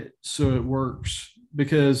on it so it works.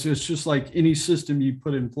 Because it's just like any system you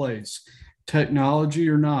put in place, technology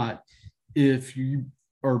or not, if you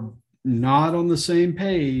are not on the same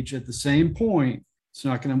page at the same point, it's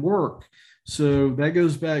not going to work. So that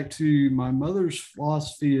goes back to my mother's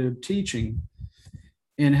philosophy of teaching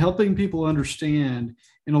and helping people understand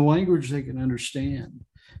in a language they can understand.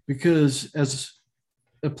 Because as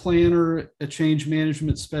a planner, a change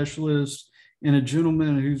management specialist, and a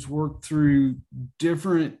gentleman who's worked through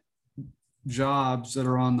different jobs that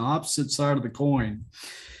are on the opposite side of the coin,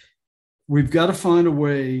 we've got to find a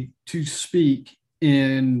way to speak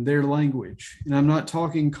in their language. And I'm not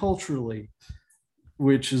talking culturally,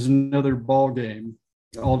 which is another ball game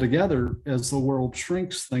altogether as the world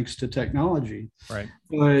shrinks thanks to technology. Right.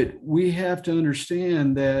 But we have to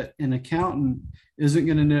understand that an accountant isn't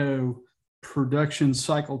going to know production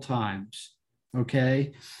cycle times.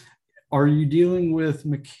 Okay. Are you dealing with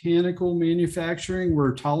mechanical manufacturing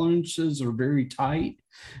where tolerances are very tight?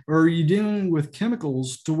 Or are you dealing with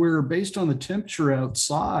chemicals to where, based on the temperature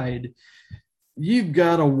outside, you've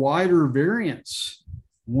got a wider variance?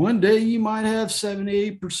 One day you might have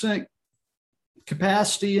 78%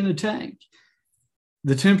 capacity in a tank.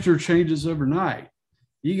 The temperature changes overnight.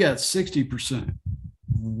 You got 60%.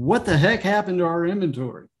 What the heck happened to our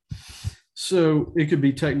inventory? So it could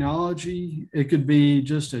be technology. It could be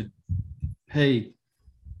just hey,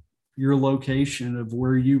 your location of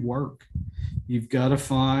where you work. You've got to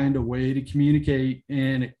find a way to communicate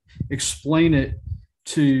and explain it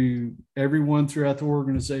to everyone throughout the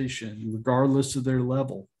organization, regardless of their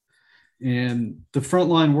level. And the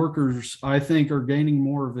frontline workers, I think, are gaining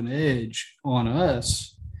more of an edge on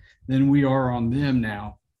us than we are on them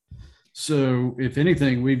now. So if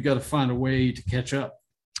anything, we've got to find a way to catch up.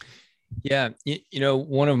 Yeah.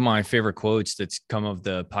 One of my favorite quotes that's come of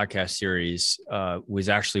the podcast series was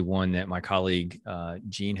actually one that my colleague,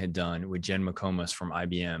 Jean, had done with Jen McComas from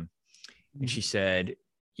IBM. And she said,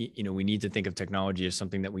 we need to think of technology as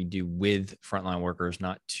something that we do with frontline workers,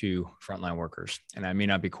 not to frontline workers. And I may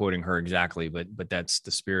not be quoting her exactly, but that's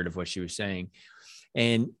the spirit of what she was saying.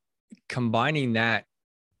 And combining that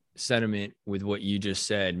sentiment with what you just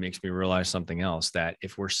said makes me realize something else, that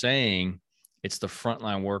if we're saying it's the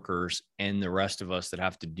frontline workers and the rest of us that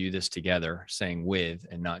have to do this together, saying with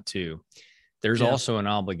and not to, there's also an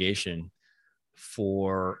obligation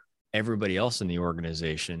for everybody else in the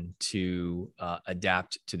organization to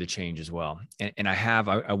adapt to the change as well. And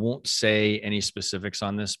I won't say any specifics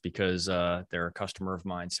on this because they're a customer of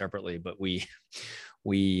mine separately, but we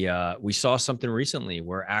saw something recently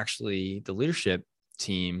where actually the leadership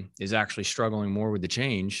team is actually struggling more with the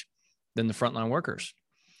change than the frontline workers.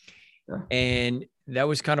 Yeah. And that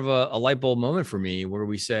was kind of a light bulb moment for me where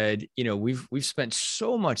we said, we've spent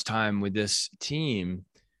so much time with this team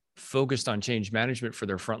focused on change management for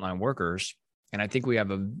their frontline workers. And I think we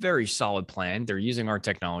have a very solid plan. They're using our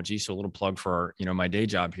technology. So a little plug for, my day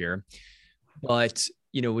job here. But,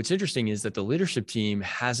 what's interesting is that the leadership team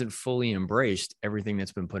hasn't fully embraced everything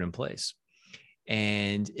that's been put in place.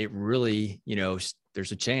 And it really,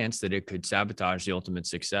 there's a chance that it could sabotage the ultimate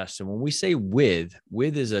success. So when we say with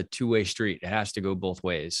is a two-way street. It has to go both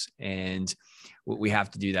ways. And we have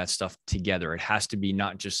to do that stuff together. It has to be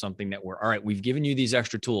not just something that all right, we've given you these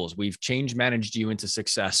extra tools. We've change managed you into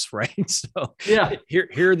success, right? So yeah,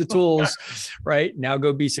 here are the tools, right? Now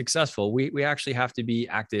go be successful. We actually have to be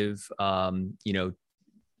active,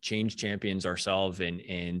 change champions ourselves and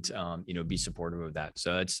be supportive of that.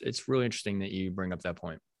 So it's really interesting that you bring up that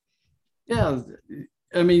point. Yeah.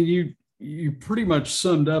 I mean, you pretty much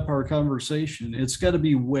summed up our conversation. It's got to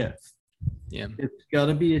be with. Yeah. It's got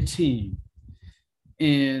to be a team.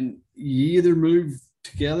 And you either move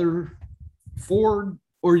together forward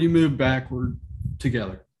or you move backward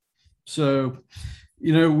together. So,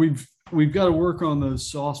 we've got to work on those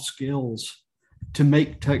soft skills to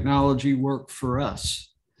make technology work for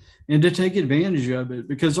us and to take advantage of it,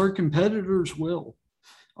 because our competitors will.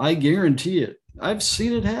 I guarantee it. I've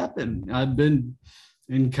seen it happen. I've been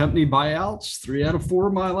in company buyouts 3 out of 4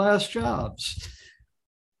 of my last jobs.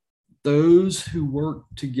 Those who work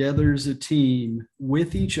together as a team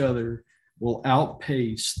with each other will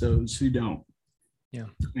outpace those who don't. Yeah.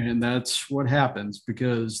 And that's what happens,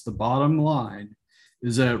 because the bottom line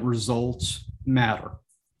is that results matter.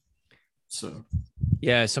 So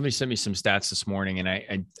Yeah, somebody sent me some stats this morning, and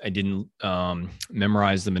I didn't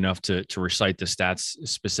memorize them enough to recite the stats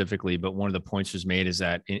specifically. But one of the points was made is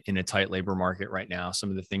that in a tight labor market right now, some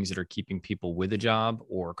of the things that are keeping people with a job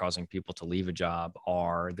or causing people to leave a job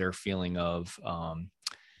are their feeling of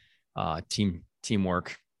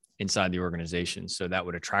teamwork inside the organization. So that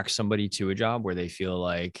would attract somebody to a job where they feel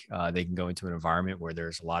like they can go into an environment where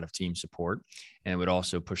there's a lot of team support, and it would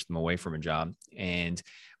also push them away from a job and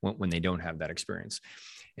when they don't have that experience.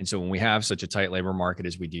 And so when we have such a tight labor market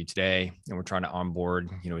as we do today, and we're trying to onboard,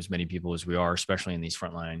 as many people as we are, especially in these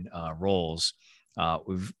frontline roles,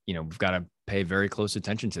 we've got to pay very close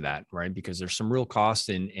attention to that, right? Because there's some real cost,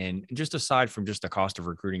 and just aside from just the cost of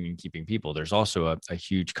recruiting and keeping people, there's also a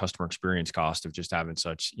huge customer experience cost of just having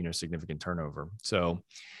such, significant turnover. So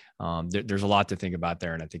there's a lot to think about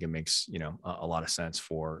there. And I think it makes, a lot of sense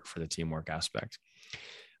for the teamwork aspect.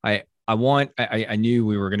 I knew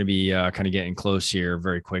we were going to be kind of getting close here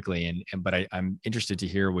very quickly. But I'm interested to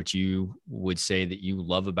hear what you would say that you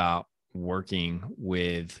love about working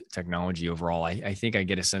with technology overall. I think I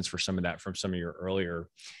get a sense for some of that from some of your earlier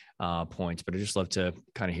points, but I just love to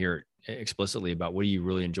kind of hear it explicitly about what do you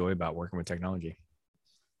really enjoy about working with technology?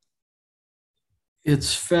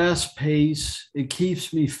 It's fast paced. It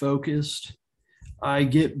keeps me focused. I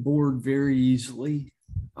get bored very easily.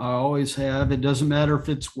 I always have. It doesn't matter if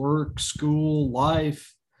it's work, school,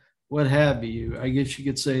 life, what have you. I guess you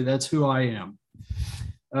could say that's who I am.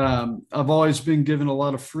 I've always been given a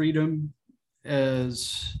lot of freedom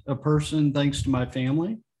as a person, thanks to my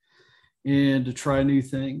family, and to try new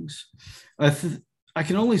things. I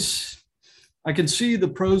can see the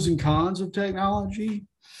pros and cons of technology,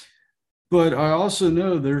 but I also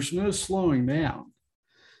know there's no slowing down.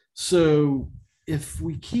 So if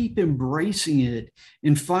we keep embracing it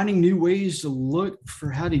and finding new ways to look for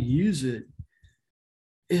how to use it,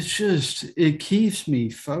 it keeps me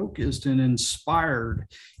focused and inspired.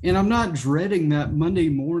 And I'm not dreading that Monday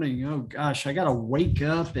morning. Oh gosh, I got to wake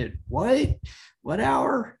up at what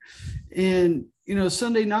hour? And,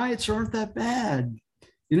 Sunday nights aren't that bad.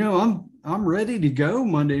 I'm ready to go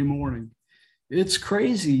Monday morning. It's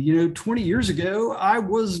crazy. 20 years ago, I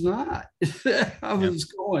was not. I was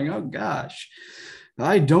going, oh gosh,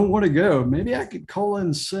 I don't want to go. Maybe I could call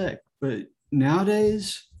in sick, but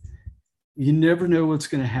nowadays, you never know what's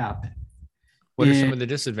going to happen. What are some of the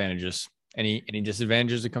disadvantages? Any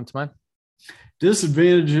disadvantages that come to mind?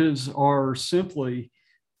 Disadvantages are simply,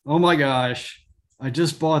 oh my gosh, I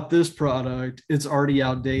just bought this product. It's already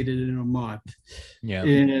outdated in a month. Yeah.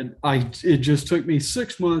 And it just took me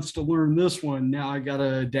 6 months to learn this one. Now I got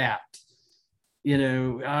to adapt.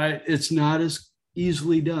 It's not as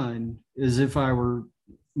easily done as if I were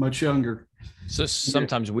much younger. So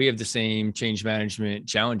sometimes we have the same change management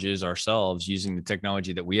challenges ourselves using the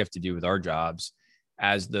technology that we have to do with our jobs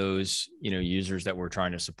as those, users that we're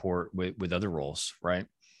trying to support with other roles, right?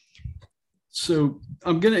 So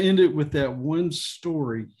I'm going to end it with that one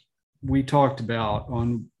story we talked about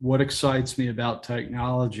on what excites me about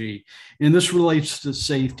technology. And this relates to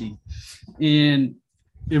safety. And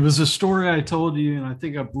it was a story I told you, and I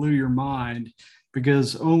think I blew your mind,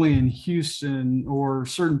 because only in Houston or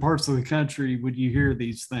certain parts of the country would you hear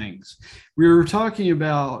these things. We were talking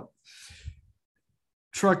about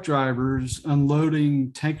truck drivers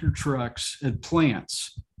unloading tanker trucks at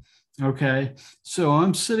plants. Okay, so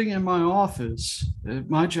I'm sitting in my office at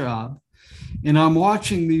my job, and I'm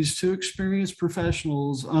watching these two experienced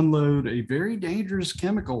professionals unload a very dangerous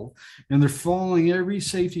chemical, and they're following every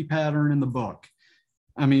safety pattern in the book.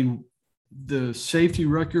 I mean, the safety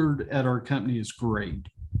record at our company is great,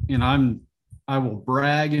 and I will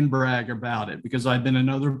brag about it because I've been in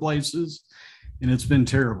other places and it's been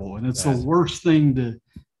terrible. And it's the worst thing to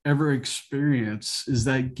ever experience is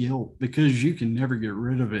that guilt, because you can never get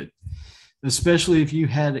rid of it, especially if you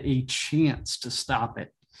had a chance to stop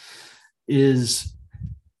it.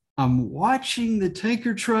 I'm watching the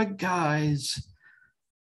tanker truck guys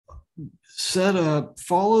set up,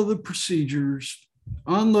 follow the procedures,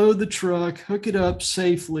 unload the truck, hook it up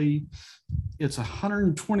safely. It's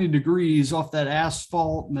 120 degrees off that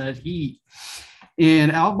asphalt and that heat.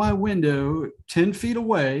 And out my window, 10 feet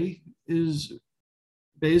away, is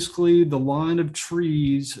basically the line of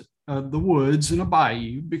trees of the woods in a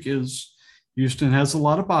bayou, because Houston has a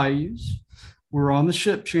lot of bayous. We're on the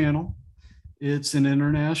ship channel. It's an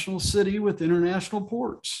international city with international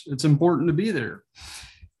ports. It's important to be there.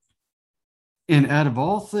 And out of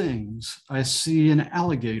all things, I see an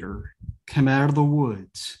alligator come out of the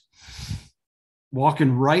woods,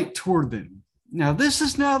 walking right toward them. Now, this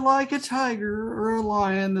is not like a tiger or a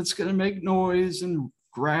lion that's going to make noise and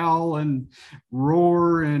growl and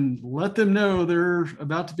roar and let them know they're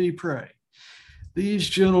about to be prey. These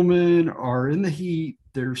gentlemen are in the heat.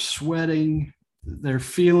 They're sweating. They're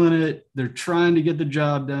feeling it. They're trying to get the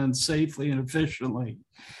job done safely and efficiently.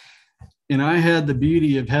 And I had the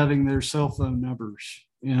beauty of having their cell phone numbers,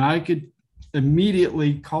 and I could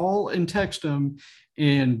immediately call and text them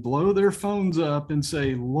and blow their phones up and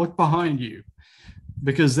say, look behind you,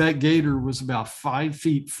 because that gator was about 5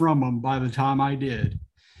 feet from them by the time I did.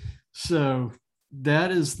 So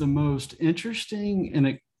that is the most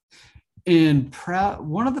interesting and proud.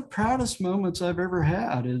 One of the proudest moments I've ever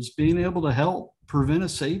had is being able to help prevent a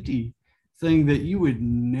safety thing that you would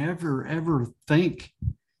never, ever think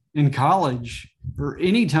in college or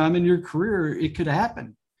any time in your career it could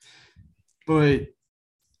happen. But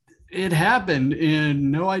it happened,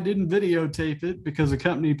 and no, I didn't videotape it because of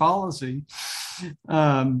company policy.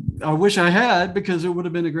 I wish I had, because it would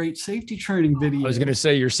have been a great safety training video. I was going to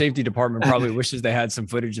say your safety department probably wishes they had some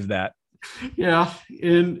footage of that. Yeah.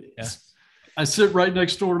 And I sit right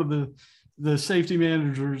next door to the safety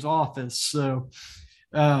manager's office. So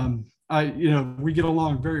we get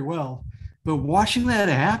along very well, but watching that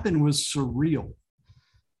happen was surreal.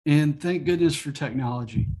 And thank goodness for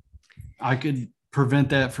technology. I could prevent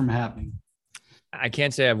that from happening. I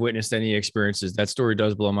can't say I've witnessed any experiences. That story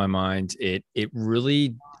does blow my mind. It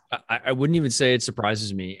really, I wouldn't even say it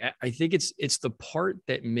surprises me. I think it's the part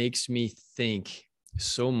that makes me think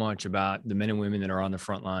so much about the men and women that are on the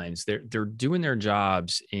front lines. They're doing their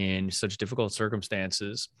jobs in such difficult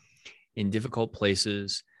circumstances, in difficult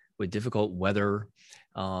places, with difficult weather,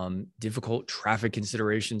 difficult traffic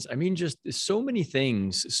considerations. I mean, just so many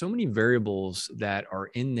things, so many variables that are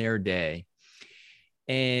in their day.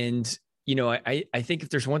 And, I think if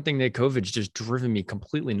there's one thing that COVID's just driven me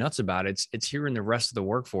completely nuts about, it's hearing the rest of the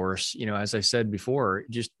workforce, as I said before,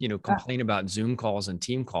 just, complain about Zoom calls and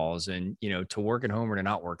team calls and, to work at home or to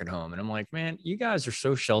not work at home. And I'm like, man, you guys are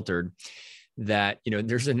so sheltered that,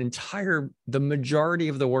 there's the majority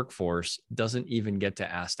of the workforce doesn't even get to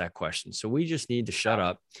ask that question. So we just need to shut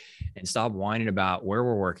up and stop whining about where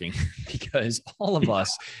we're working, because all of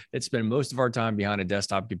us that spend most of our time behind a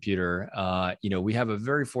desktop computer, we have a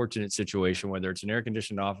very fortunate situation, whether it's an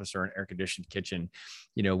air-conditioned office or an air-conditioned kitchen,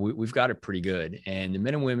 we've got it pretty good. And the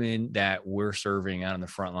men and women that we're serving out on the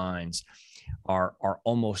front lines are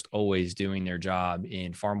almost always doing their job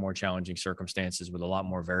in far more challenging circumstances with a lot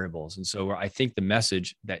more variables. And so I think the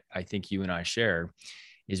message that I think you and I share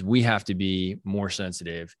is we have to be more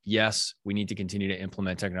sensitive. Yes, we need to continue to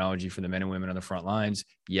implement technology for the men and women on the front lines.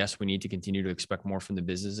 Yes, we need to continue to expect more from the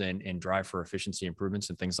business and drive for efficiency improvements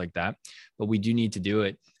and things like that. But we do need to do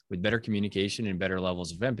it with better communication and better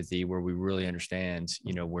levels of empathy, where we really understand,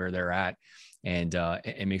 where they're at, and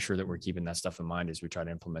make sure that we're keeping that stuff in mind as we try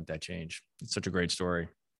to implement that change. It's such a great story.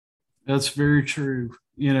 That's very true.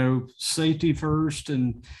 Safety first,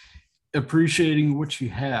 and appreciating what you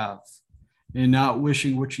have and not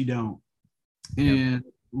wishing what you don't, and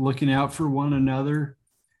looking out for one another.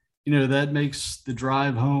 That makes the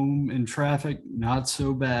drive home in traffic not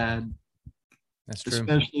so bad. That's true.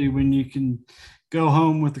 Especially when you can go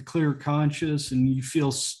home with a clear conscience and you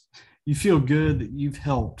feel good that you've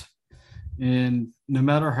helped. And no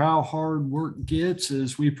matter how hard work gets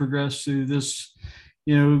as we progress through this,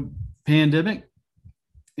 pandemic,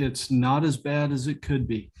 it's not as bad as it could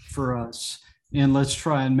be for us. And let's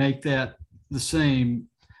try and make that the same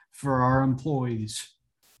for our employees.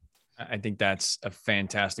 I think that's a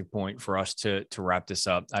fantastic point for us to wrap this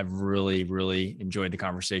up. I've really, really enjoyed the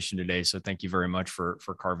conversation today. So thank you very much for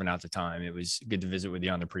carving out the time. It was good to visit with you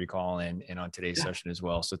on the pre-call and on today's session as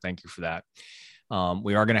well. So thank you for that.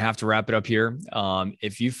 We are going to have to wrap it up here.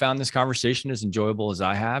 If you found this conversation as enjoyable as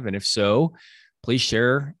I have, and if so, please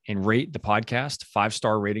share and rate the podcast.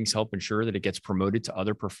 5-star ratings help ensure that it gets promoted to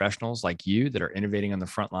other professionals like you that are innovating on the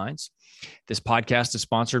front lines. This podcast is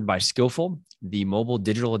sponsored by Skillful, the mobile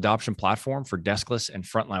digital adoption platform for deskless and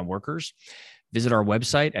frontline workers. Visit our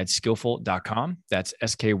website at skillful.com. That's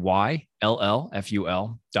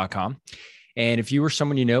SKYLLFUL.com. And if you or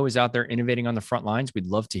someone you know is out there innovating on the front lines, we'd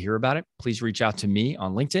love to hear about it. Please reach out to me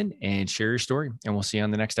on LinkedIn and share your story, and we'll see you on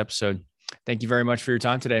the next episode. Thank you very much for your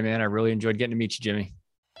time today, man. I really enjoyed getting to meet you, Jimmy.